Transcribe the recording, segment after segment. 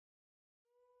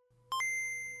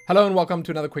Hello and welcome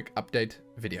to another quick update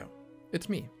video. It's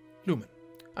me, Lumin.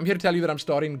 I'm here to tell you that I'm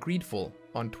starting Greedfall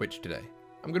on Twitch today.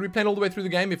 I'm going to be playing all the way through the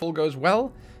game if all goes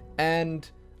well, and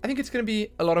I think it's going to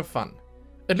be a lot of fun.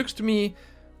 It looks to me,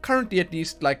 currently at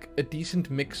least, like a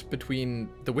decent mix between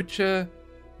The Witcher,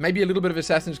 maybe a little bit of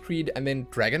Assassin's Creed, and then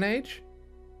Dragon Age.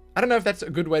 I don't know if that's a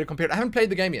good way to compare it. I haven't played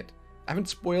the game yet. I haven't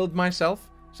spoiled myself,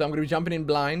 so I'm going to be jumping in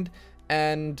blind,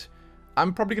 and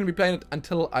I'm probably going to be playing it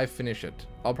until I finish it.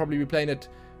 I'll probably be playing it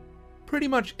pretty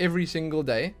much every single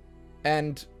day,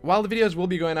 and while the videos will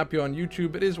be going up here on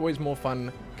YouTube, it is always more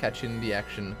fun catching the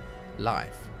action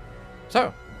live.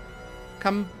 So,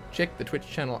 come check the Twitch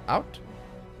channel out.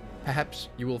 Perhaps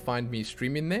you will find me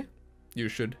streaming there. You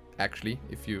should, actually,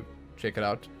 if you check it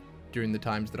out during the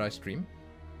times that I stream.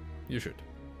 You should.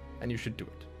 And you should do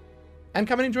it. And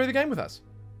come and enjoy the game with us.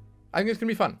 I think it's going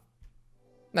to be fun.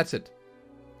 That's it.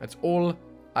 That's all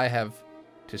I have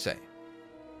to say.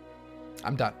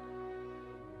 I'm done.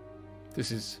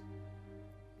 This is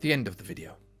the end of the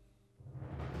video.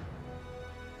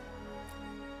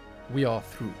 We are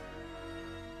through.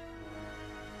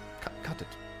 Cut it.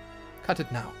 Cut it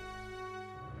now.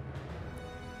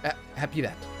 Happy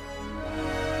that.